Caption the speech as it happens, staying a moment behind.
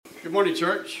Good morning,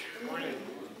 church. Good morning.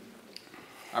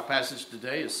 Our passage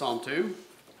today is Psalm 2.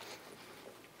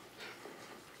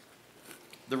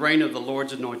 The reign of the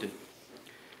Lord's anointed.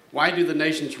 Why do the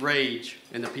nations rage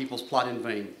and the peoples plot in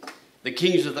vain? The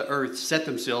kings of the earth set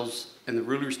themselves and the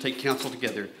rulers take counsel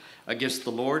together against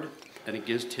the Lord and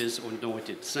against his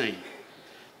anointed, saying,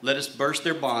 let us burst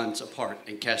their bonds apart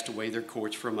and cast away their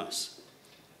cords from us.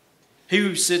 He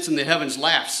who sits in the heavens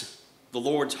laughs. The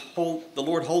Lord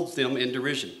holds them in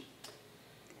derision.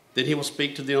 Then he will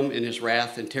speak to them in his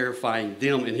wrath and terrifying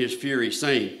them in his fury,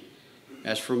 saying,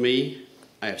 as for me,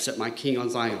 I have set my king on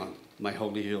Zion, my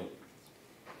holy hill.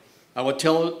 I will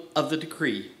tell of the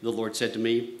decree. The Lord said to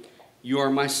me, you are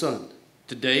my son.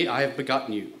 Today I have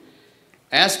begotten you.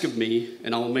 Ask of me,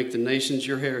 and I will make the nations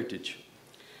your heritage,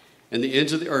 and the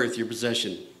ends of the earth your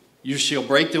possession. You shall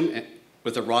break them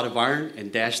with a rod of iron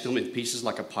and dash them in pieces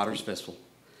like a potter's vessel.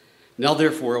 Now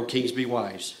therefore, O kings, be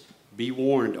wise. Be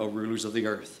warned, O rulers of the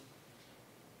earth.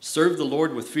 Serve the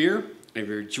Lord with fear and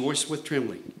rejoice with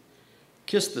trembling.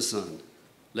 Kiss the Son,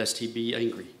 lest he be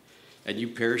angry, and you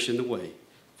perish in the way,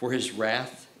 for his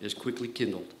wrath is quickly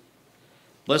kindled.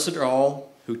 Blessed are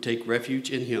all who take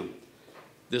refuge in him.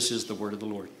 This is the word of the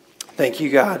Lord. Thank you,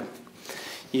 God.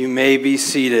 You may be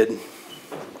seated.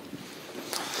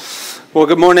 Well,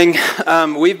 good morning.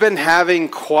 We've been having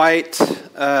quite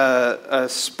a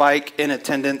spike in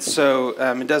attendance, so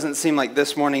it doesn't seem like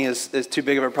this morning is too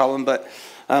big of a problem, but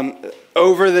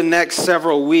over the next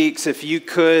several weeks, if you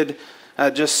could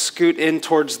just scoot in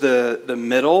towards the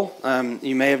middle,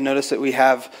 you may have noticed that we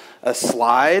have a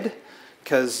slide,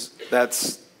 because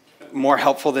that's more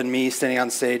helpful than me standing on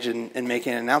stage and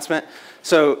making an announcement.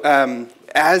 So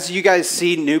as you guys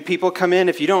see new people come in,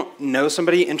 if you don't know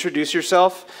somebody, introduce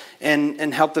yourself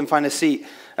and help them find a seat.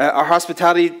 Our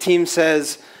hospitality team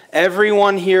says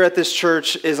everyone here at this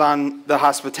church is on the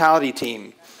hospitality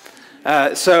team.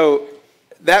 So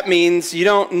that means you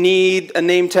don't need a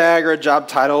name tag or a job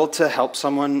title to help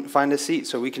someone find a seat.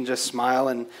 So we can just smile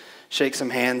and shake some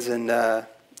hands and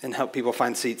help people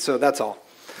find seats. So that's all.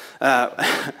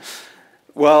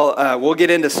 We'll get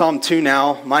into Psalm 2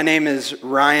 now. My name is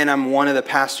Ryan. I'm one of the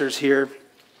pastors here.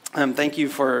 Thank you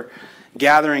for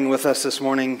gathering with us this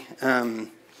morning.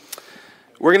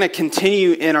 We're going to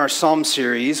continue in our Psalm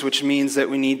series, which means that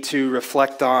we need to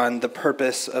reflect on the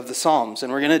purpose of the Psalms.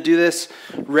 And we're going to do this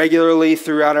regularly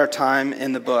throughout our time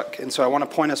in the book. And so I want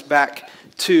to point us back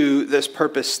to this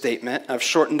purpose statement. I've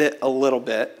shortened it a little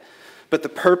bit. But the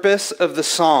purpose of the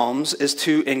Psalms is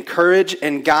to encourage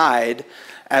and guide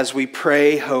as we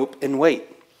pray, hope, and wait.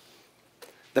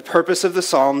 The purpose of the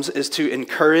Psalms is to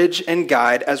encourage and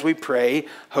guide as we pray,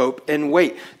 hope, and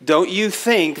wait. Don't you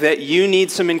think that you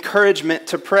need some encouragement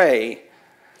to pray?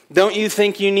 Don't you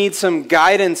think you need some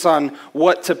guidance on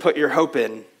what to put your hope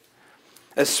in?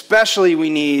 Especially we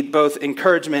need both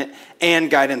encouragement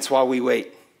and guidance while we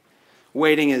wait.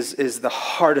 Waiting is the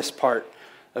hardest part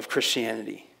of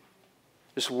Christianity.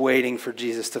 Just waiting for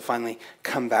Jesus to finally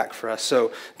come back for us.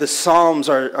 So the Psalms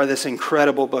are this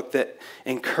incredible book that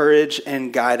encourage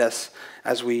and guide us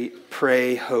as we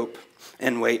pray, hope,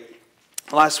 and wait.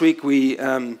 Last week we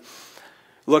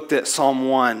looked at Psalm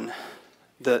 1,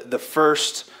 the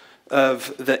first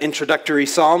of the introductory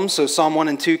Psalms. So Psalm 1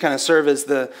 and 2 kind of serve as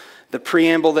the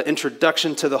preamble, the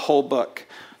introduction to the whole book.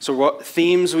 So what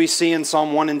themes we see in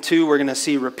Psalm 1 and 2, we're going to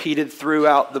see repeated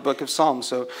throughout the book of Psalms.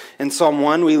 So in Psalm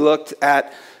 1, we looked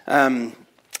at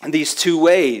these two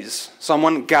ways. Psalm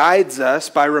 1 guides us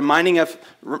by reminding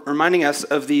us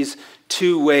of these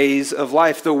two ways of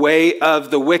life, the way of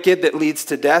the wicked that leads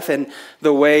to death and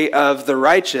the way of the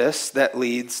righteous that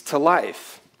leads to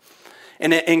life.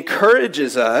 And it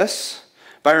encourages us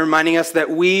by reminding us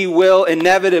that we will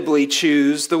inevitably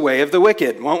choose the way of the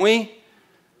wicked, won't we?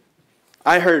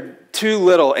 I heard too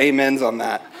little amens on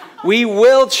that. We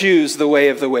will choose the way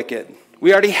of the wicked.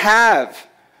 We already have.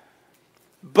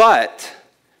 But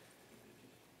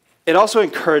it also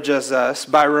encourages us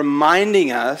by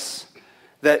reminding us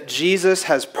that Jesus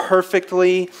has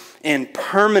perfectly and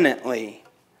permanently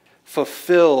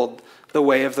fulfilled the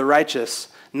way of the righteous,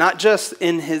 not just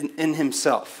in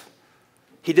himself.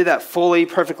 He did that fully,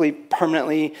 perfectly,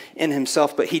 permanently in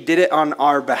himself, but he did it on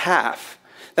our behalf.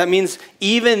 That means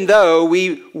even though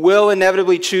we will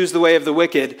inevitably choose the way of the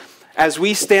wicked, as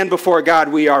we stand before God,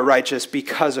 we are righteous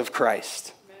because of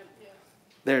Christ.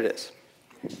 There it is.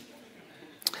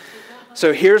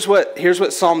 So here's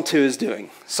what Psalm 2 is doing.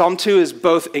 Psalm 2 is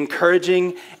both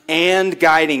encouraging and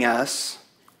guiding us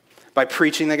by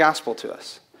preaching the gospel to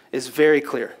us. It's very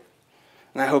clear.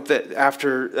 And I hope that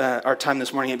after our time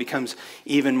this morning, it becomes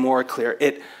even more clear.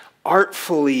 It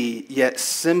artfully yet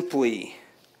simply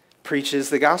preaches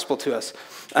the gospel to us.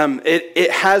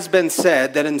 It has been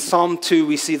said that in Psalm 2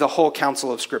 we see the whole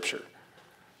counsel of Scripture.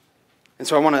 And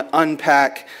so I want to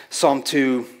unpack Psalm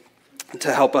 2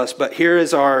 to help us. But here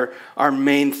is our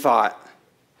main thought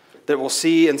that we'll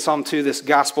see in Psalm 2, this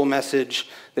gospel message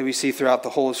that we see throughout the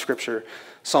whole of Scripture.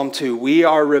 Psalm 2, we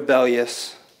are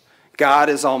rebellious. God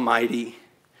is almighty.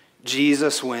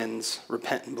 Jesus wins.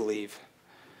 Repent and believe.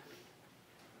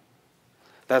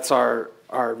 That's our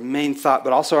main thought,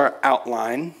 but also our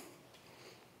outline.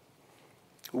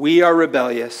 We are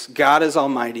rebellious. God is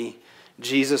almighty.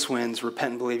 Jesus wins.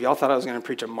 Repent and believe. Y'all thought I was going to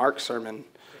preach a Mark sermon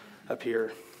up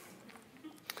here.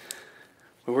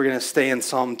 But we're going to stay in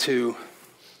Psalm 2.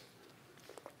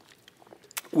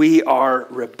 We are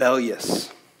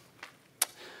rebellious.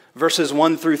 Verses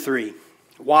 1 through 3.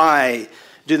 Why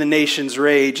do the nations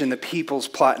rage and the peoples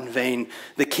plot in vain?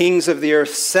 The kings of the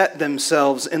earth set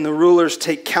themselves, and the rulers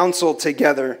take counsel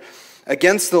together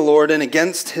against the Lord and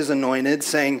against his anointed,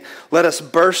 saying, let us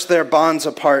burst their bonds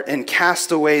apart and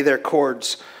cast away their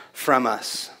cords from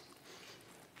us.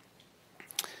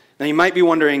 Now you might be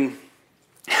wondering,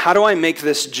 how do I make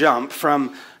this jump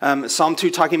from Psalm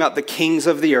 2 talking about the kings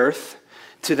of the earth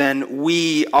to then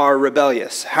we are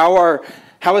rebellious? How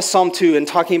is Psalm 2 and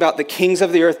talking about the kings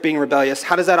of the earth being rebellious,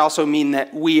 how does that also mean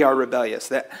that we are rebellious?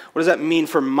 What does that mean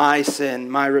for my sin,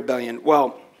 my rebellion?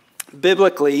 Well,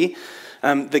 biblically,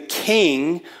 the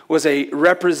king was a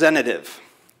representative.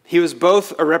 He was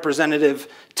both a representative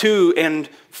to and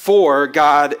for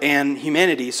God and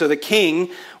humanity. So the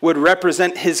king would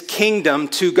represent his kingdom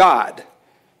to God.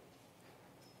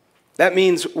 That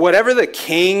means whatever the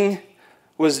king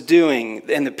was doing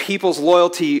and the people's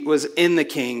loyalty was in the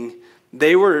king,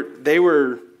 they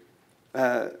were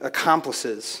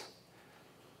accomplices.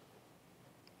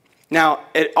 Now,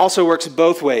 it also works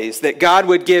both ways, that God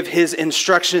would give his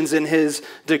instructions and his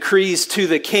decrees to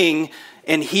the king,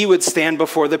 and he would stand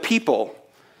before the people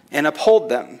and uphold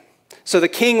them. So the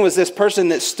king was this person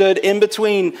that stood in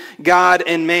between God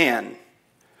and man.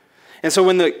 And so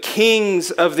when the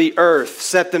kings of the earth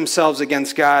set themselves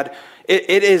against God,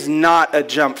 it is not a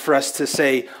jump for us to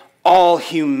say all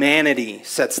humanity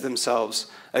sets themselves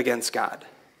against God.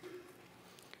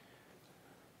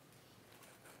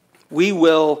 We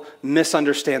will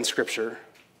misunderstand Scripture.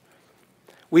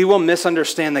 We will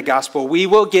misunderstand the gospel. We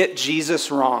will get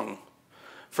Jesus wrong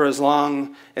for as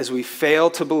long as we fail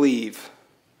to believe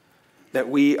that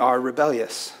we are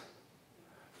rebellious.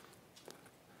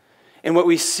 And what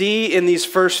we see in these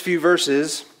first few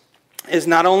verses is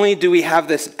not only do we have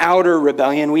this outer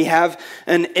rebellion, we have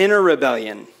an inner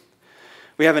rebellion.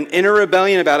 We have an inner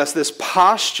rebellion about us, this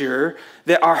posture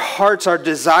that our hearts, our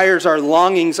desires, our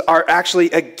longings are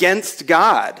actually against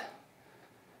God.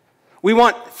 We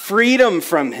want freedom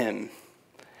from him.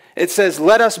 It says,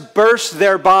 let us burst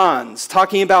their bonds.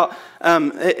 Talking about,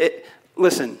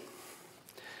 listen,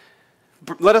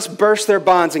 let us burst their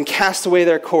bonds and cast away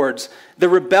their cords. The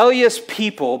rebellious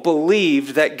people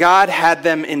believed that God had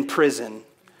them in prison,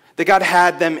 that God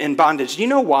had them in bondage. Do you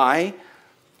know why?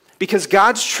 Because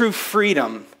God's true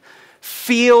freedom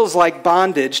feels like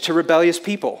bondage to rebellious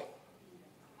people.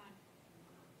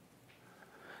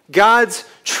 God's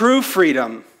true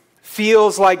freedom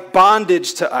feels like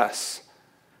bondage to us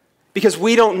because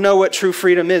we don't know what true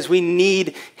freedom is. We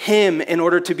need him in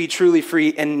order to be truly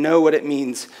free and know what it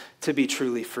means to be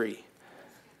truly free.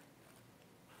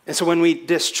 And so when we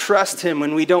distrust him,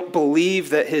 when we don't believe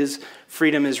that his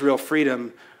freedom is real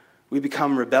freedom, we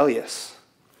become rebellious.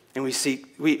 And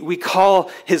we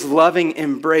call his loving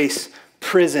embrace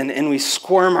prison, and we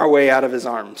squirm our way out of his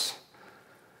arms.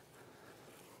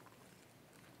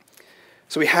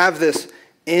 So we have this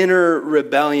inner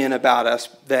rebellion about us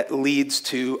that leads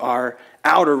to our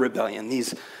outer rebellion,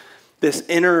 this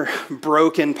inner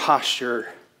broken posture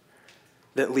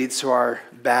that leads to our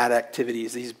bad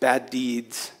activities, these bad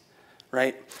deeds,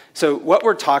 right? So what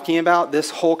we're talking about, this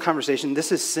whole conversation,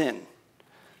 this is sin.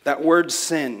 That word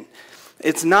sin.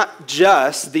 It's not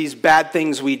just these bad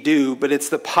things we do, but it's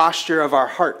the posture of our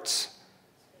hearts.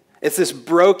 It's this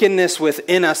brokenness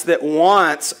within us that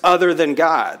wants other than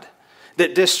God,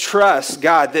 that distrusts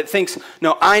God, that thinks,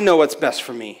 no, I know what's best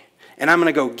for me, and I'm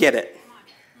going to go get it.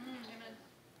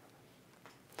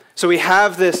 So we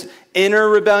have this inner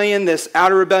rebellion, this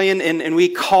outer rebellion, and we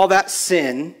call that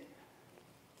sin.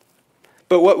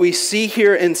 But what we see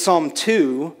here in Psalm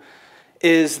 2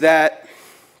 is that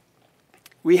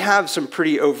we have some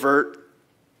pretty overt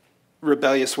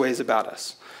rebellious ways about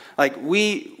us. Like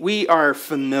we are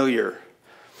familiar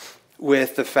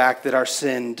with the fact that our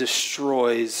sin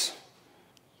destroys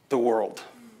the world.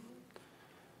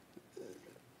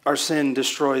 Our sin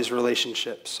destroys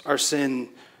relationships. Our sin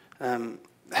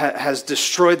has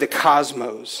destroyed the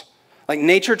cosmos. Like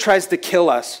nature tries to kill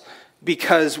us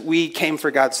because we came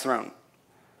for God's throne.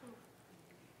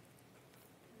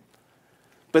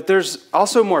 But there's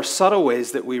also more subtle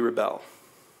ways that we rebel.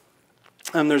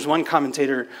 There's one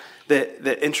commentator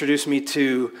that introduced me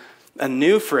to a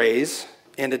new phrase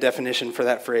and a definition for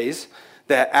that phrase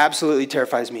that absolutely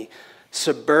terrifies me.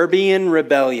 Suburban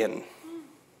rebellion.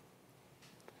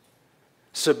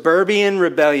 Suburban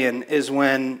rebellion is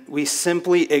when we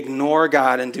simply ignore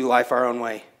God and do life our own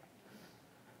way.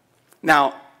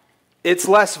 Now, it's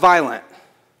less violent,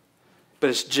 but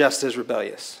it's just as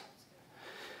rebellious.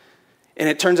 And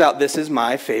it turns out this is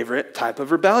my favorite type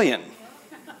of rebellion.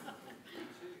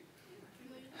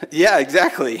 Yeah,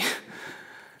 exactly.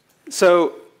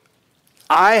 So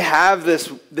I have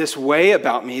this way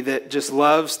about me that just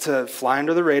loves to fly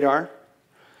under the radar.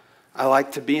 I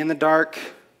like to be in the dark.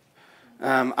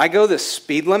 I go the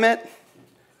speed limit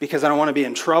because I don't want to be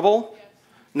in trouble,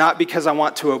 not because I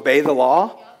want to obey the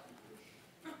law.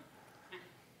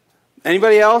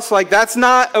 Anybody else? Like that's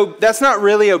not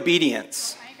really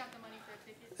obedience. I ain't got the money for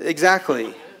a ticket.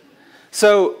 Exactly.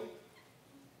 So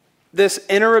this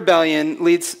inner rebellion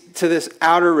leads to this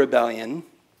outer rebellion.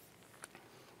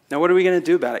 Now what are we going to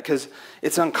do about it? Because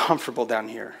it's uncomfortable down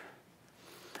here.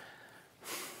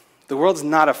 The world's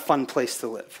not a fun place to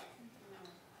live.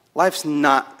 Life's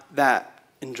not that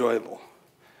enjoyable.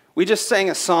 We just sang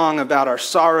a song about our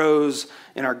sorrows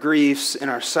and our griefs and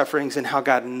our sufferings and how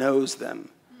God knows them.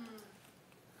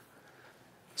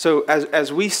 So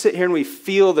as we sit here and we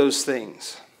feel those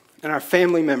things, and our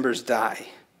family members die,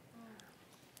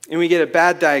 and we get a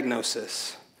bad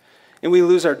diagnosis, and we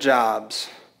lose our jobs,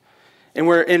 and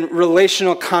we're in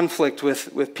relational conflict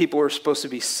with people we're supposed to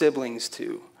be siblings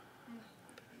to,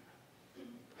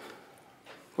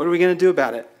 what are we going to do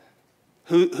about it?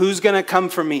 Who's going to come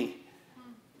for me?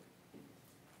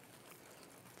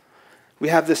 We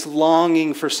have this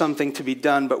longing for something to be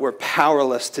done, but we're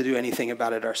powerless to do anything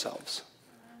about it ourselves.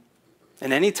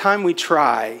 And anytime we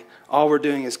try, all we're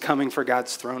doing is coming for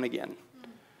God's throne again.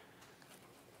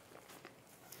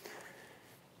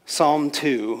 Psalm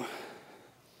 2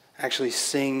 actually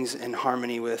sings in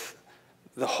harmony with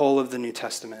the whole of the New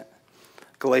Testament.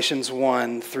 Galatians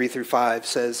 1, 3 through 5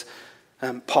 says,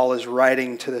 Paul is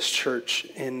writing to this church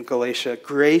in Galatia,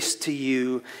 grace to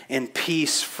you and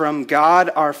peace from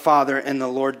God our Father and the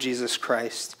Lord Jesus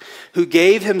Christ, who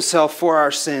gave himself for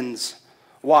our sins.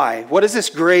 Why? What is this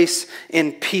grace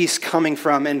and peace coming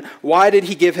from? And why did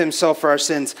he give himself for our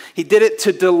sins? He did it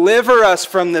to deliver us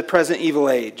from the present evil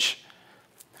age.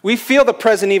 We feel the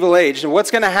present evil age. And what's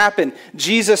going to happen?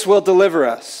 Jesus will deliver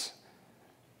us.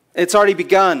 It's already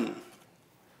begun.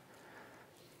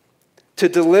 To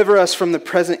deliver us from the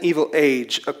present evil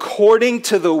age, according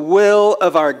to the will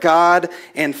of our God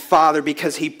and Father,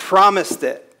 because he promised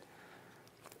it.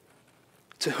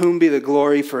 To whom be the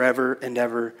glory forever and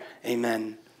ever.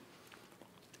 Amen.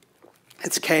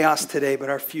 It's chaos today,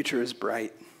 but our future is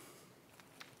bright.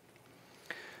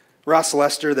 Ross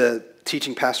Lester, the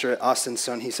teaching pastor at Austin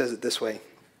Stone, he says it this way.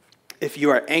 If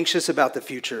you are anxious about the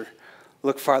future,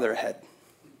 look farther ahead.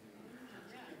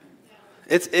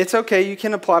 It's okay, you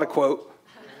can applaud a quote.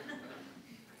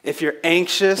 If you're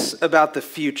anxious about the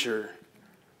future,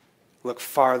 look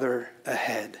farther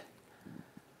ahead.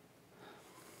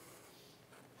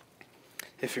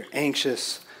 If you're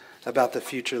anxious about the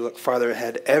future, look farther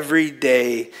ahead. Every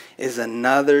day is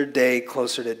another day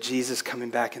closer to Jesus coming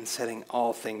back and setting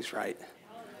all things right.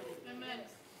 Amen.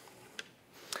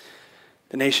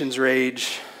 The nations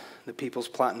rage, the peoples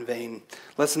plot in vain.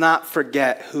 Let's not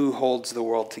forget who holds the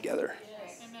world together.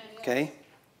 Yes. Amen. Okay?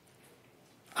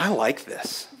 I like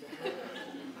this. Came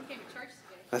to church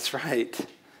today. That's right.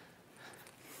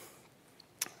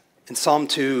 And Psalm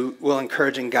 2 will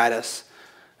encourage and guide us.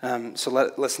 So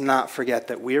let's not forget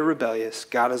that we are rebellious.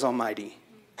 God is almighty.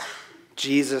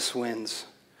 Jesus wins.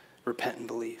 Repent and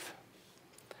believe.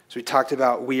 So we talked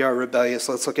about we are rebellious.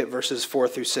 Let's look at verses 4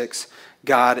 through 6.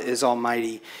 God is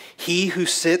almighty. He who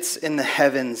sits in the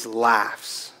heavens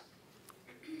laughs.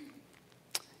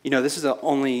 You know, this is the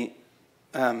only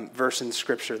verse in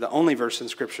Scripture, the only verse in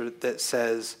Scripture that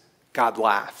says God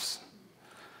laughs.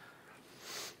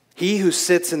 He who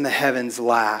sits in the heavens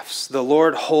laughs. The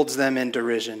Lord holds them in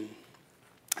derision.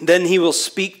 Then he will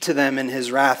speak to them in his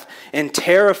wrath and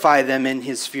terrify them in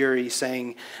his fury,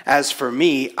 saying, as for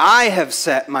me, I have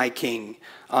set my king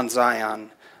on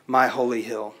Zion, my holy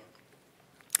hill.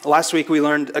 Last week, we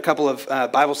learned a couple of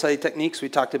Bible study techniques. We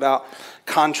talked about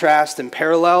contrast and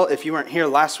parallel. If you weren't here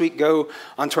last week, go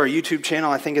onto our YouTube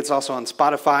channel. I think it's also on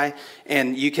Spotify,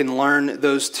 and you can learn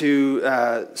those two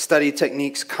study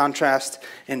techniques, contrast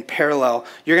and parallel.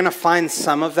 You're going to find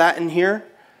some of that in here,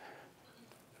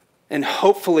 and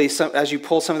hopefully, as you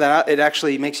pull some of that out, it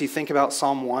actually makes you think about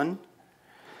Psalm 1.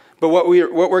 But what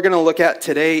we're going to look at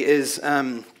today is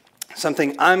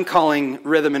something I'm calling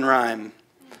rhythm and rhyme.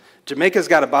 Jamaica's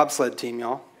got a bobsled team,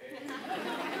 y'all.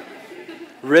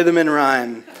 Rhythm and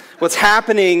rhyme. What's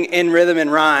happening in rhythm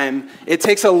and rhyme, it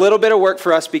takes a little bit of work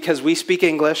for us because we speak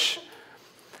English.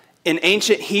 In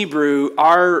ancient Hebrew,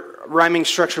 our rhyming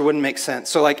structure wouldn't make sense.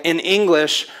 So like in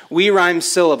English, we rhyme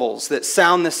syllables that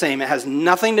sound the same. It has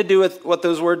nothing to do with what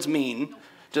those words mean.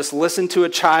 Just listen to a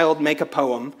child make a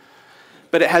poem.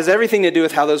 But it has everything to do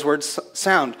with how those words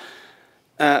sound.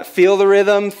 Feel the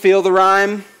rhythm, feel the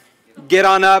rhyme. Get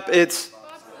on up, it's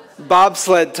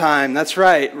bobsled time. That's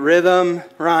right. Rhythm,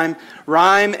 rhyme.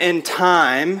 Rhyme and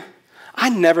time. I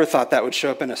never thought that would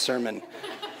show up in a sermon.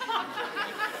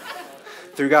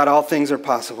 Through God, all things are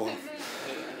possible.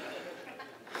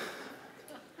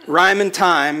 Rhyme and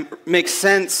time makes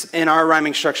sense in our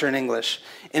rhyming structure in English.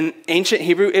 In ancient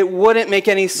Hebrew, it wouldn't make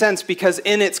any sense because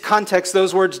in its context,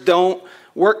 those words don't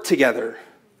work together.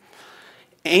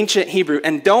 Ancient Hebrew.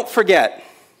 And don't forget,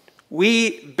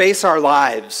 we base our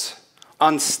lives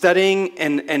on studying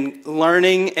and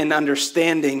learning and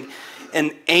understanding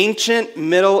an ancient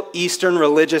Middle Eastern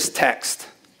religious text.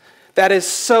 That is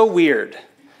so weird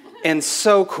and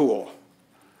so cool.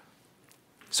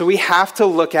 So we have to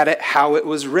look at it how it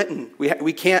was written.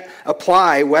 We can't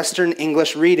apply Western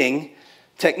English reading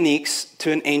techniques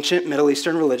to an ancient Middle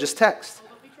Eastern religious text.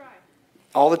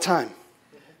 All the time.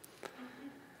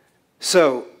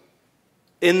 So,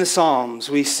 in the Psalms,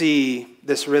 we see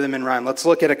this rhythm and rhyme. Let's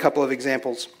look at a couple of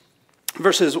examples.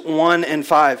 Verses 1 and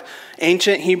 5.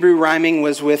 Ancient Hebrew rhyming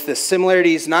was with the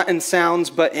similarities not in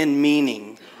sounds but in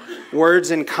meaning.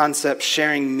 Words and concepts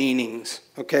sharing meanings.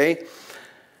 Okay?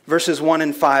 Verses 1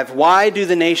 and 5. Why do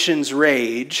the nations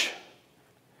rage?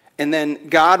 And then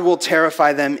God will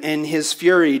terrify them in his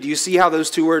fury. Do you see how those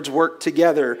two words work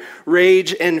together?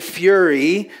 Rage and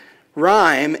fury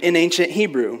rhyme in ancient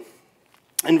Hebrew.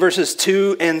 In verses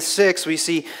 2 and 6, we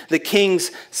see the kings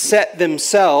set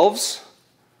themselves.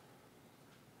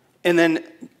 And then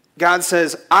God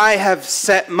says, I have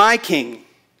set my king.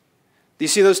 Do you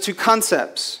see those two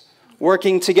concepts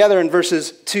working together in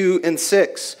verses 2 and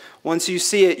 6? Once you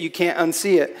see it, you can't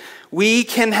unsee it. We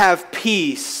can have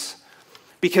peace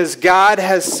because God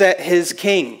has set his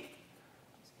king.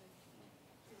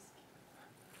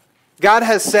 God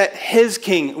has set his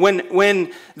king.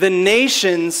 When the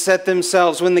nations set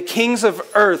themselves, when the kings of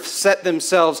earth set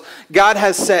themselves, God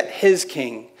has set his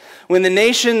king. When the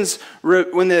nations,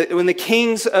 when the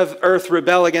kings of earth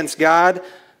rebel against God,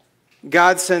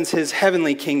 God sends his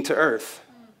heavenly king to earth.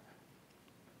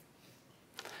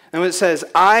 And when it says,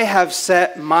 I have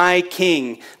set my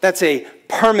king, that's a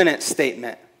permanent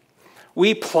statement.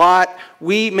 We plot,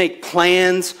 we make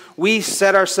plans, we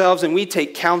set ourselves and we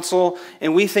take counsel,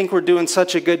 and we think we're doing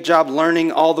such a good job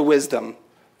learning all the wisdom.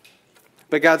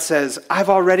 But God says, I've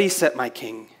already set my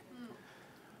king.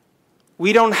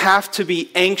 We don't have to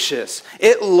be anxious.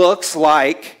 It looks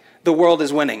like the world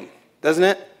is winning, doesn't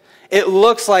it? It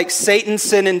looks like Satan,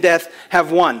 sin, and death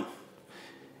have won.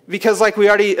 Because like we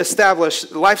already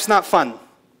established, life's not fun.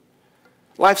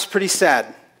 Life's pretty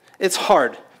sad. It's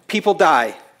hard. People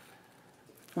die.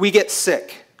 We get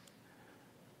sick.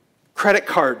 Credit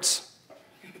cards.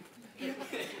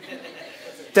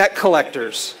 Debt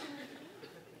collectors.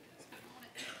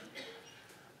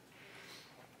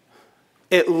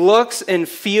 It looks and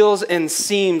feels and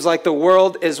seems like the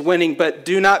world is winning, but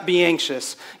do not be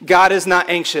anxious. God is not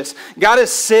anxious. God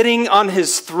is sitting on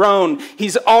his throne.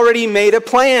 He's already made a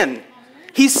plan.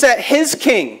 He set his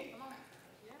king.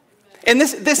 And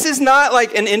this is not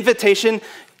like an invitation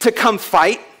to come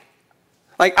fight.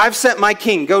 Like, I've set my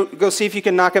king. Go see if you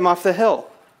can knock him off the hill.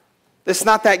 It's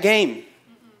not that game.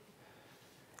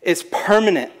 It's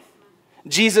permanent.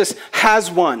 Jesus has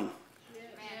won.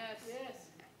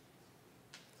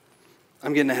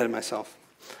 I'm getting ahead of myself.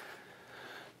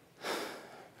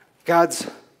 God's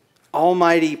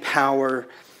almighty power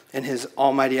and his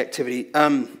almighty activity.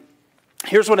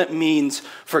 Here's what it means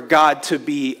for God to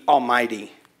be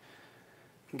almighty.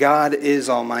 God is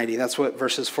almighty. That's what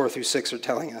verses 4 through 6 are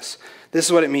telling us. This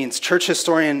is what it means. Church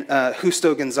historian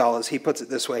Justo Gonzalez, he puts it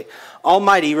this way.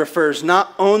 Almighty refers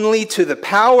not only to the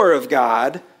power of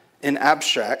God in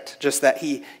abstract, just that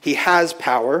he has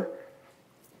power,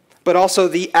 but also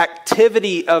the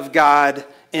activity of God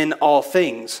in all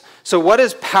things. So what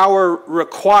does power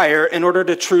require in order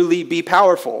to truly be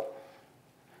powerful?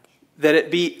 That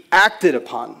it be acted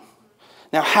upon.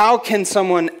 Now, how can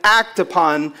someone act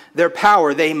upon their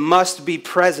power? They must be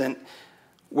present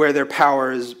where their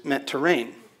power is meant to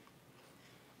reign.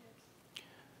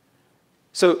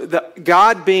 So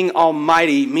God being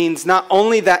almighty means not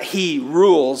only that he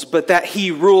rules, but that he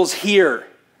rules here.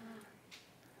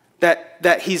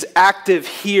 That he's active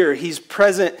here. He's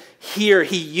present here.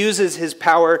 He uses his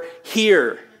power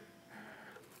here.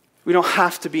 We don't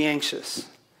have to be anxious.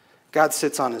 God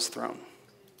sits on his throne.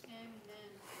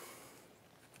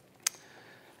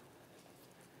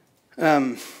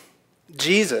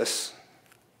 Jesus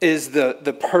is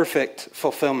the perfect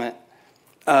fulfillment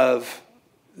of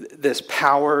this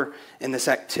power and this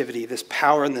activity, this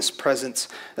power and this presence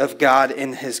of God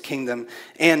in his kingdom.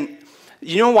 And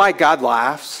you know why God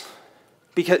laughs?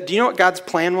 Because do you know what God's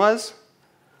plan was?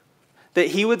 That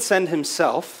he would send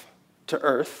himself to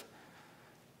earth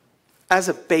as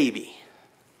a baby.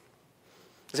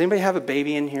 Does anybody have a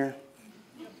baby in here?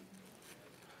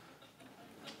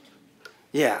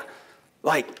 Yeah.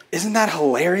 Like, isn't that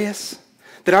hilarious?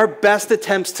 That our best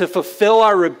attempts to fulfill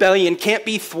our rebellion can't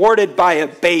be thwarted by a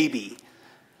baby.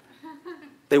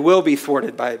 They will be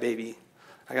thwarted by a baby.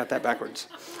 I got that backwards.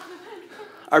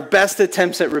 Our best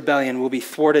attempts at rebellion will be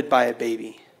thwarted by a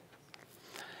baby.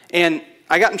 And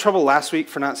I got in trouble last week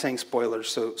for not saying spoilers,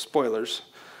 so spoilers.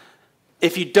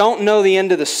 If you don't know the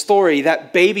end of the story,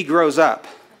 that baby grows up.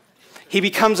 He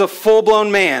becomes a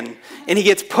full-blown man, and he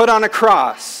gets put on a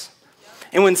cross.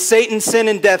 And when Satan, sin,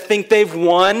 and death think they've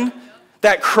won,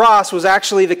 that cross was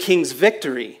actually the king's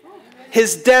victory.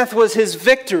 His death was his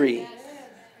victory.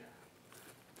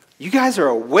 You guys are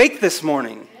awake this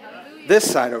morning. This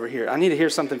side over here. I need to hear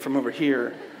something from over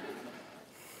here.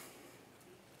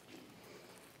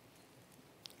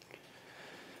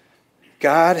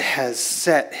 God has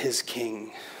set his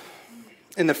king.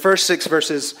 In the first 6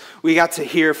 verses, we got to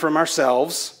hear from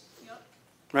ourselves,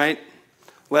 right?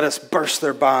 Let us burst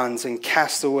their bonds and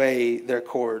cast away their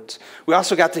cords. We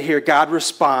also got to hear God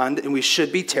respond, and we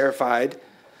should be terrified.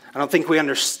 I don't think we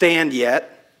understand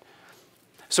yet.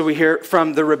 So we hear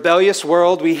from the rebellious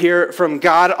world. We hear from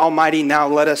God Almighty. Now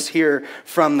let us hear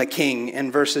from the King in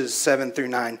verses 7 through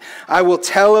 9. I will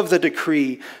tell of the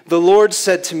decree. The Lord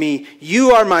said to me,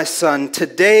 you are my son.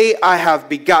 Today I have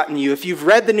begotten you. If you've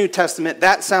read the New Testament,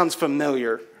 that sounds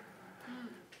familiar.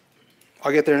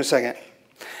 I'll get there in a second.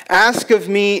 Ask of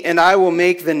me, and I will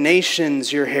make the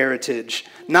nations your heritage,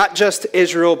 not just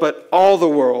Israel, but all the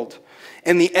world,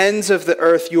 and the ends of the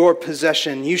earth your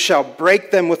possession. You shall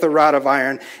break them with a rod of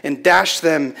iron and dash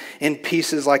them in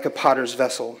pieces like a potter's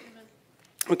vessel.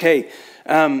 Okay,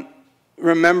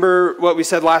 remember what we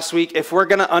said last week? If we're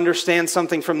going to understand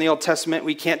something from the Old Testament,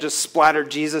 we can't just splatter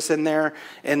Jesus in there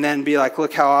and then be like,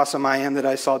 look how awesome I am that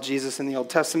I saw Jesus in the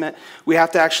Old Testament. We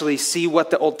have to actually see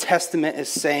what the Old Testament is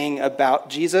saying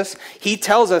about Jesus. He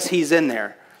tells us he's in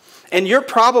there. And you're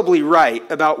probably right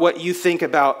about what you think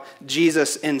about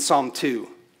Jesus in Psalm 2.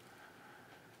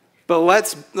 But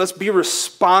let's be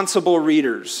responsible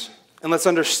readers and let's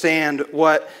understand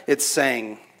what it's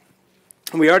saying.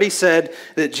 We already said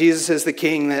that Jesus is the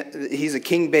king, that he's a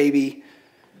king baby.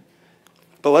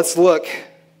 But let's look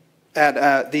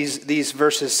at these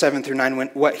verses 7 through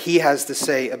 9, what he has to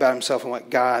say about himself and what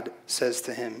God says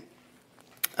to him.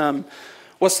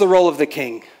 What's the role of the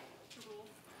king?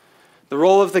 The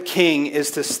role of the king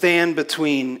is to stand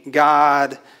between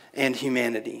God and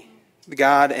humanity,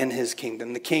 God and his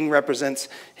kingdom. The king represents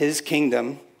his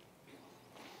kingdom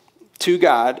to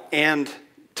God, and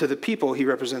to the people, he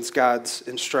represents God's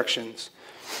instructions.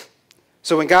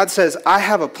 So when God says, I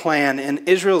have a plan, and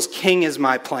Israel's king is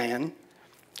my plan,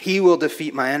 he will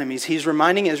defeat my enemies. He's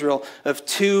reminding Israel of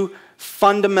 2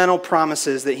 fundamental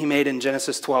promises that he made in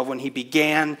Genesis 12 when he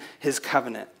began his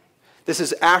covenant. This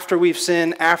is after we've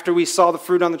sinned, after we saw the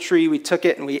fruit on the tree, we took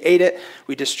it and we ate it,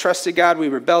 we distrusted God, we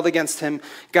rebelled against him.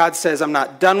 God says, I'm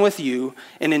not done with you.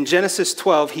 And in Genesis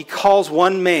 12, he calls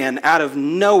one man out of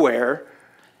nowhere.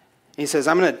 He says,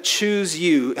 I'm going to choose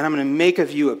you and I'm going to make of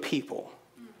you a people.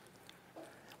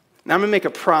 Now I'm going to make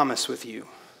a promise with you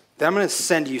that I'm going to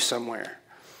send you somewhere.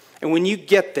 And when you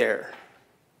get there,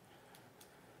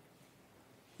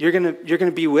 you're going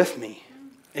to be with me.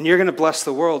 And you're going to bless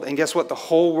the world. And guess what? The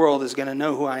whole world is going to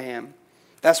know who I am.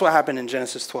 That's what happened in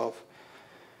Genesis 12.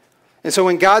 And so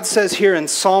when God says here in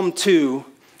Psalm 2,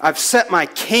 I've set my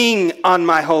king on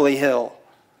my holy hill,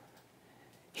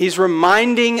 he's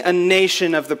reminding a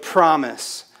nation of the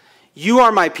promise. You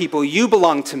are my people. You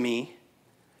belong to me.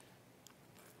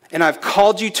 And I've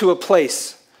called you to a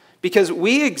place. Because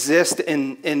we exist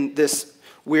in this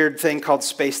weird thing called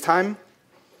space-time.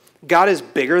 God is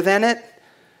bigger than it.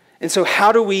 And so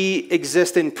how do we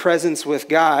exist in presence with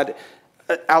God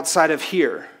outside of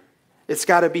here? It's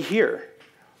got to be here.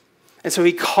 And so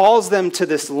he calls them to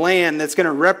this land that's going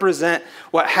to represent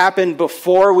what happened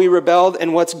before we rebelled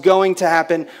and what's going to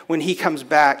happen when he comes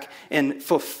back and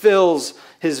fulfills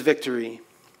his victory.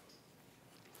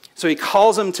 So he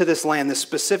calls them to this land, this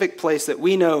specific place that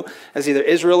we know as either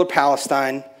Israel or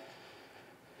Palestine.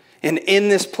 And in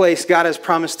this place, God has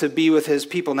promised to be with his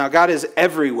people. Now, God is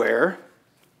everywhere,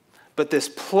 but this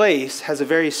place has a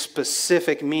very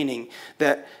specific meaning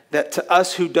that to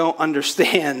us who don't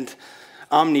understand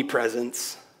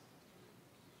omnipresence,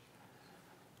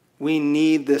 we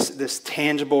need this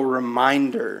tangible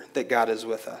reminder that God is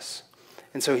with us.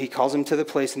 And so he calls them to the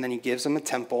place, and then he gives them a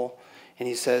temple, and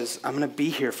he says, I'm going to be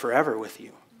here forever with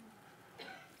you.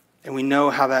 And we know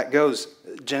how that goes.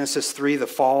 Genesis 3, the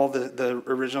fall, the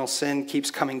original sin keeps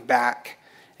coming back.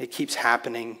 It keeps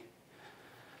happening.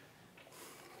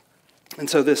 And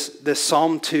so this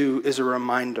Psalm 2 is a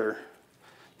reminder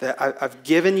that I've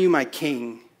given you my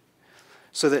king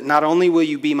so that not only will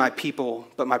you be my people,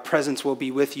 but my presence will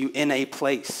be with you in a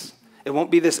place. It won't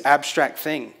be this abstract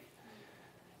thing.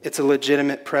 It's a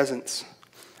legitimate presence.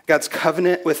 God's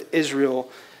covenant with Israel,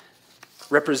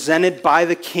 represented by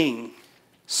the king,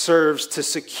 serves to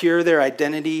secure their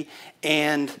identity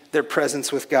and their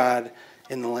presence with God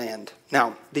in the land.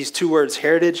 Now, these two words,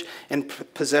 heritage and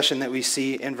possession, that we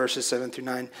see in verses 7 through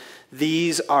 9,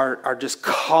 these are just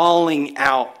calling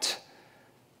out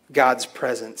God's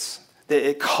presence.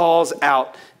 It calls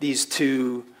out these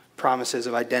two promises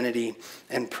of identity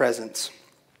and presence.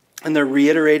 And they're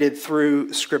reiterated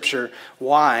through Scripture.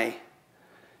 Why?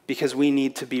 Because we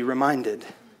need to be reminded.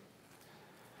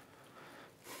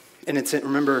 And it's,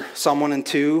 remember, Psalm 1 and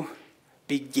 2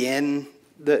 begin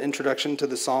the introduction to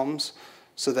the Psalms,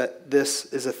 so that this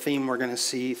is a theme we're going to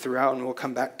see throughout, and we'll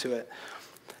come back to it.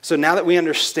 So now that we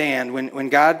understand, when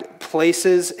God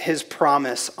places his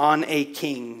promise on a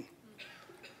king,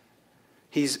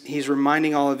 he's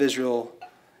reminding all of Israel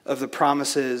of the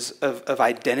promises of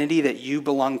identity, that you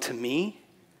belong to me,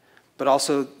 but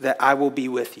also that I will be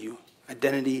with you.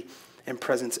 Identity and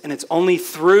presence. And it's only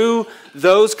through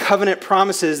those covenant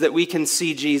promises that we can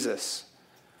see Jesus.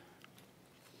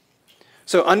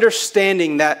 So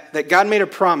understanding that God made a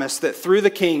promise that through the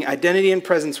king, identity and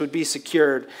presence would be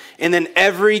secured, and then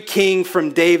every king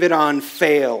from David on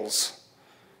fails.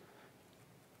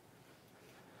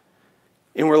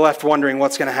 And we're left wondering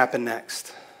what's going to happen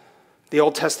next. The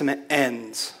Old Testament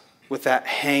ends with that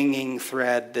hanging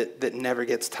thread that never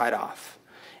gets tied off.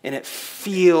 And it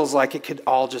feels like it could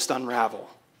all just unravel.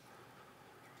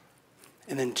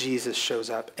 And then Jesus shows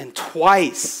up. And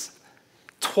twice,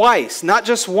 not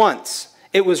just once,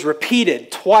 it was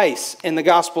repeated twice in the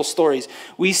gospel stories.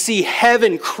 We see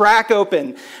heaven crack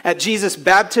open at Jesus'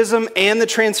 baptism and the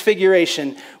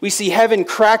transfiguration. We see heaven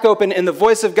crack open, and the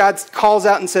voice of God calls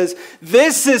out and says,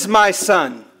 "This is my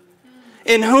son,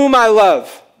 in whom I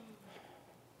love.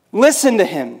 Listen to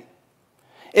him."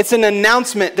 It's an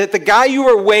announcement that the guy you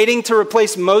were waiting to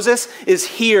replace Moses is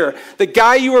here. The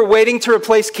guy you were waiting to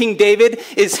replace King David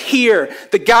is here.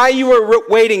 The guy you were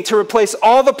waiting to replace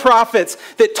all the prophets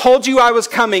that told you I was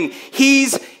coming,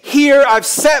 he's here. I've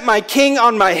set my king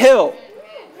on my hill,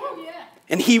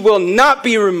 and he will not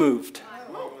be removed.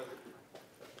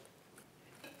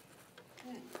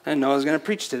 I didn't know I was going to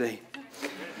preach today.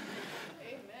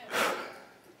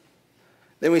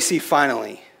 Then we see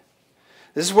finally,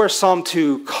 this is where Psalm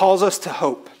 2 calls us to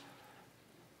hope.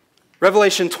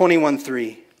 Revelation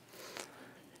 21:3.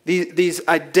 These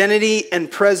identity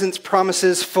and presence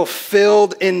promises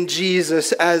fulfilled in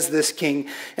Jesus as this king.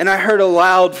 And I heard a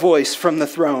loud voice from the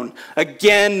throne.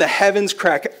 Again, the heavens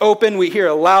crack open. We hear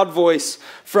a loud voice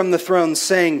from the throne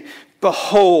saying,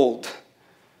 "Behold,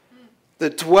 the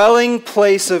dwelling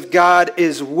place of God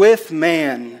is with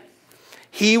man.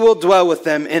 He will dwell with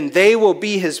them, and they will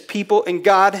be his people, and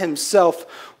God himself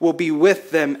will be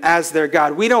with them as their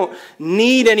God." We don't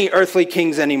need any earthly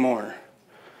kings anymore.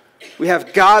 We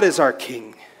have God as our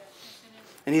king,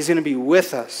 and he's going to be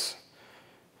with us.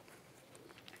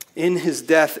 In his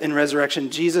death and resurrection,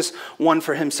 Jesus won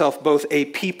for himself both a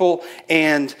people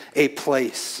and a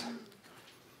place.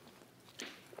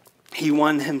 He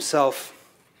won himself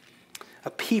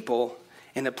a people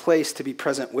and a place to be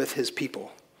present with his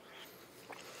people.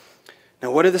 Now,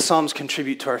 what do the Psalms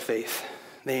contribute to our faith?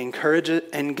 They encourage it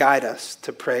and guide us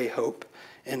to pray, hope,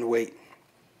 and wait.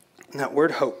 And that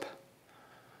word hope,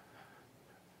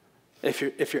 if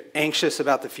you're anxious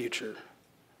about the future,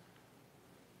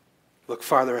 look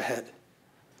farther ahead.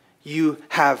 You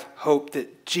have hope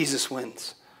that Jesus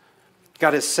wins.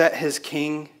 God has set his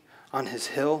king on his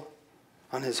hill,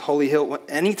 on his holy hill.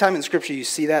 Anytime in Scripture you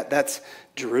see that, that's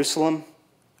Jerusalem.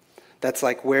 That's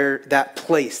like where that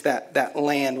place, that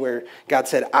land where God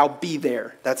said, I'll be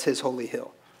there. That's his holy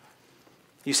hill.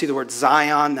 You see the word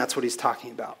Zion, that's what he's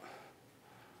talking about.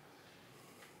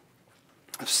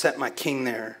 I've set my king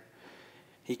there.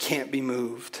 He can't be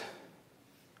moved.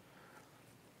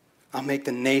 I'll make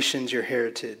the nations your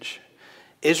heritage.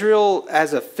 Israel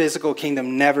as a physical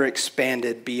kingdom never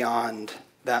expanded beyond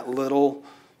that little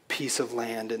piece of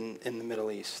land in the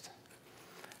Middle East.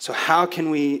 So how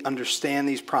can we understand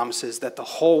these promises that the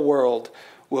whole world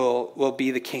will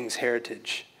be the king's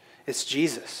heritage? It's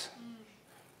Jesus.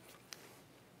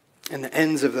 And the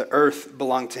ends of the earth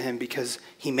belong to him because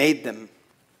he made them.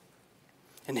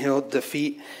 And he'll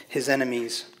defeat his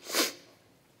enemies.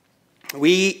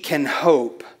 We can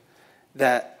hope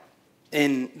that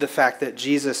in the fact that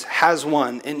Jesus has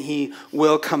won and he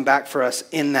will come back for us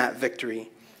in that victory.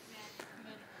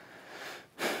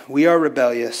 We are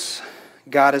rebellious.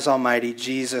 God is almighty.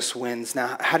 Jesus wins.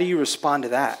 Now, how do you respond to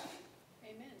that?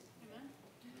 Amen.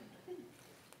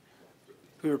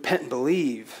 We repent and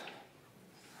believe.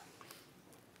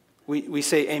 We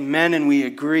say amen and we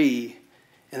agree,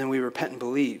 and then we repent and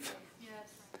believe. Yes.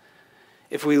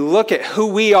 If we look at who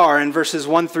we are in verses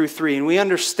 1 through 3, and we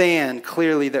understand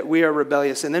clearly that we are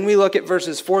rebellious, and then we look at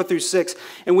verses 4 through 6,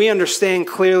 and we understand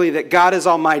clearly that God is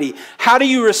almighty, how do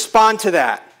you respond to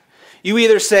that? You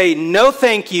either say, no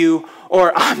thank you,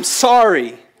 or I'm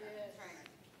sorry.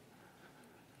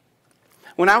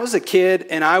 When I was a kid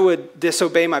and I would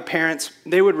disobey my parents,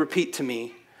 they would repeat to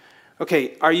me,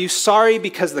 okay, are you sorry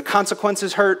because the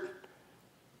consequences hurt?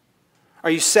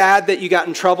 Are you sad that you got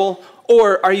in trouble?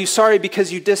 Or are you sorry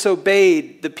because you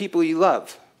disobeyed the people you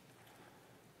love?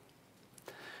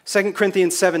 2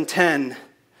 Corinthians 7:10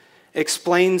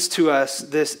 explains to us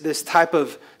this type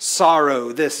of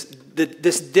sorrow, this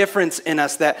difference in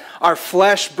us that our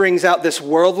flesh brings out this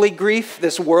worldly grief,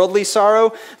 this worldly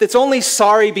sorrow that's only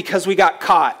sorry because we got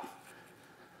caught.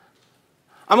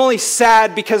 I'm only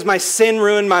sad because my sin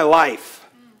ruined my life.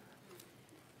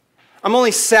 I'm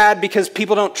only sad because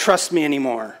people don't trust me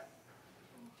anymore.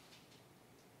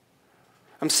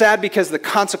 I'm sad because the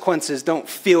consequences don't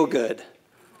feel good.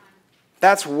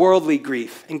 That's worldly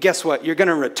grief. And guess what? You're going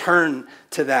to return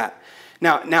to that.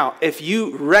 Now, if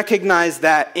you recognize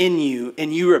that in you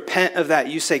and you repent of that,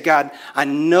 you say, God, I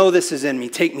know this is in me.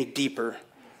 Take me deeper.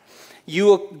 You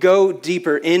will go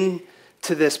deeper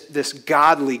into this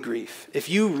godly grief. If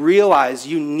you realize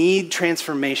you need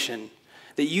transformation,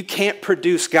 that you can't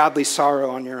produce godly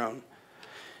sorrow on your own,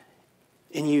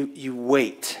 and you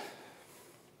wait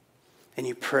and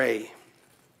you pray,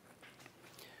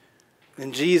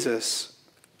 then Jesus,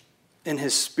 in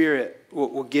his Spirit,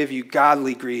 will give you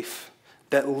godly grief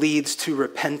that leads to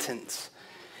repentance.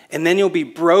 And then you'll be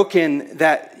broken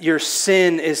that your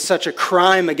sin is such a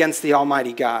crime against the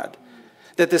Almighty God.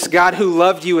 That this God who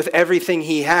loved you with everything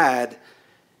he had,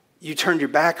 you turned your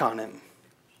back on him.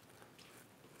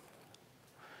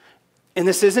 And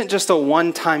this isn't just a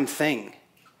one-time thing.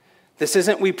 This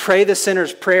isn't we pray the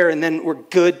sinner's prayer and then we're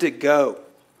good to go.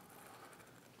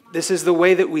 This is the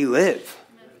way that we live.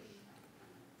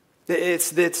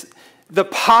 It's the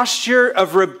posture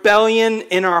of rebellion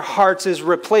in our hearts is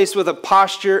replaced with a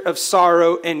posture of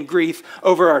sorrow and grief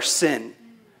over our sin.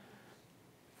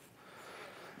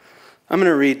 I'm going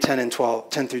to read 10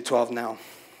 through 12 now.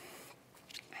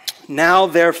 Now,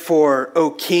 therefore,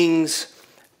 O kings,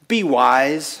 be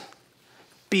wise,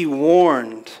 be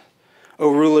warned, O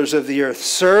rulers of the earth.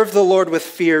 Serve the Lord with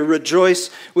fear,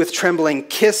 rejoice with trembling,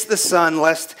 kiss the Son,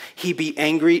 lest he be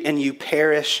angry and you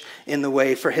perish in the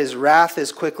way, for his wrath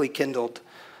is quickly kindled.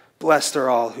 Blessed are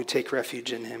all who take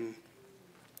refuge in him.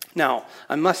 Now,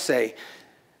 I must say,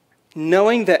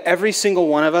 knowing that every single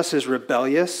one of us is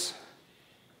rebellious,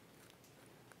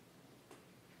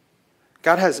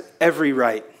 God has every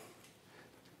right,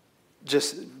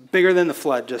 just bigger than the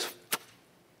flood, just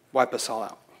wipe us all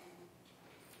out.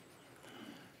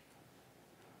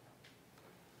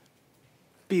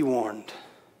 Be warned.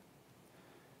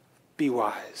 Be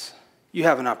wise. You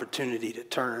have an opportunity to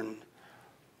turn.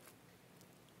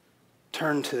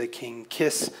 Turn to the King.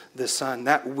 Kiss the Son.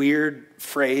 That weird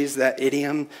phrase, that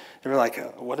idiom, they were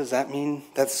like, what does that mean?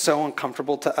 That's so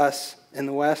uncomfortable to us in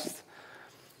the West.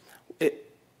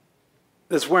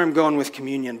 That's where I'm going with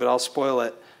communion, but I'll spoil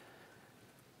it.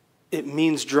 It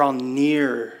means draw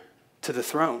near to the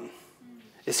throne.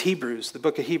 It's Hebrews, the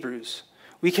book of Hebrews.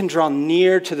 We can draw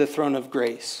near to the throne of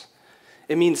grace.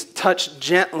 It means touch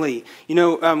gently. You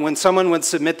know, when someone would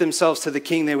submit themselves to the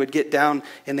king, they would get down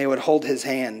and they would hold his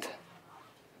hand.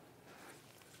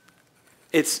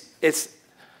 It's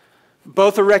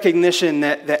both a recognition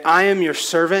that I am your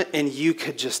servant and you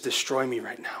could just destroy me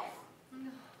right now.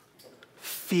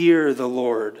 Fear the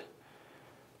Lord.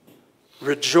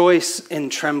 Rejoice in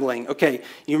trembling. Okay,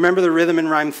 you remember the rhythm and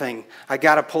rhyme thing. I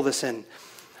got to pull this in.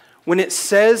 When it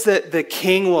says that the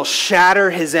king will shatter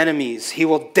his enemies, he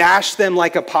will dash them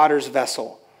like a potter's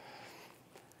vessel.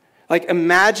 Like,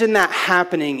 imagine that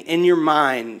happening in your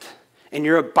mind, and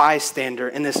you're a bystander,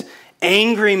 and this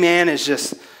angry man is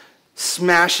just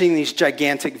smashing these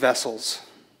gigantic vessels.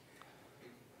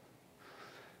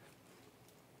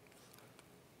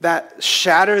 That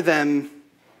shatter them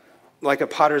like a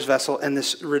potter's vessel, and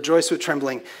this rejoice with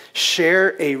trembling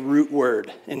share a root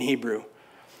word in Hebrew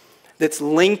that's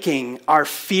linking our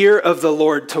fear of the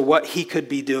Lord to what he could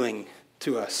be doing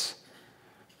to us.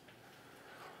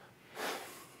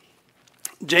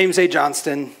 James A.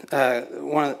 Johnston,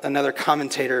 another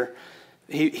commentator,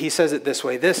 he says it this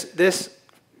way. This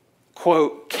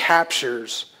quote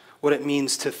captures what it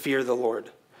means to fear the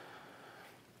Lord.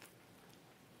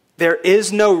 There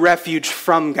is no refuge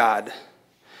from God.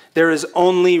 There is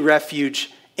only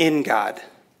refuge in God.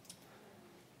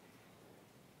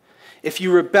 If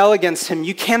you rebel against him,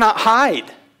 you cannot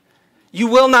hide. You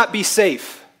will not be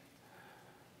safe.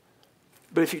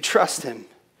 But if you trust him,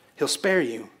 he'll spare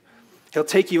you. He'll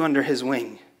take you under his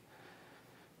wing.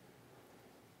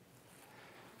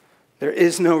 There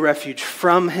is no refuge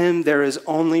from him. There is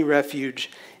only refuge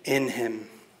in him.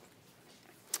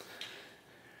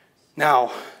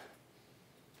 Now,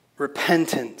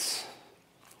 repentance.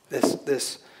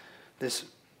 This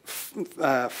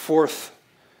fourth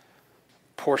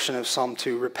portion of Psalm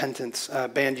 2, repentance.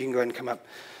 Band, you can go ahead and come up.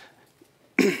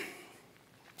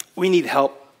 We need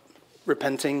help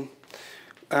repenting.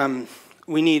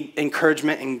 We need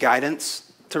encouragement and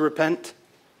guidance to repent.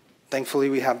 Thankfully,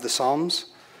 we have the Psalms.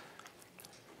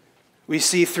 We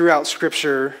see throughout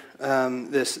Scripture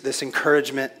this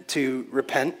encouragement to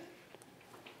repent.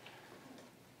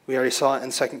 We already saw it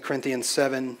in 2 Corinthians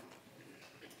 7.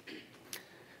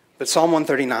 But Psalm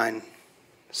 139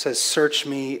 says, "Search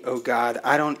me, O God.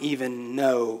 I don't even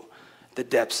know the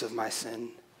depths of my sin.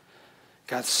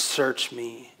 God, search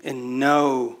me and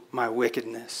know my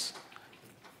wickedness.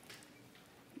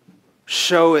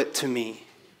 Show it to me.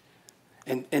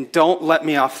 And don't let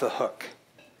me off the hook,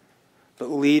 but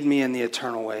lead me in the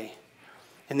eternal way."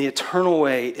 And the eternal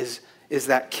way is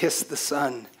that kiss the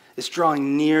Son, is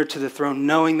drawing near to the throne,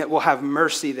 knowing that we'll have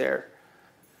mercy there.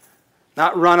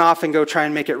 Not run off and go try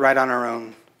and make it right on our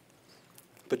own,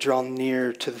 but draw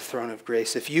near to the throne of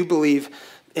grace. If you believe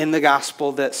in the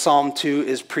gospel that Psalm 2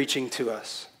 is preaching to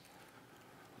us,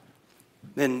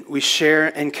 then we share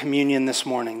in communion this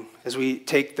morning as we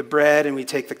take the bread and we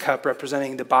take the cup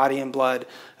representing the body and blood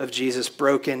of Jesus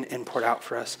broken and poured out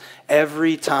for us.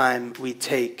 Every time we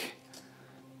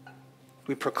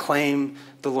proclaim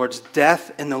the Lord's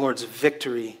death and the Lord's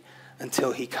victory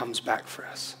until he comes back for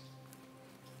us.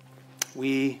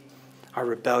 We are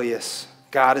rebellious.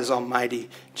 God is almighty.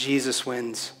 Jesus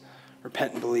wins.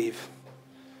 Repent and believe.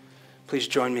 Please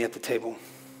join me at the table.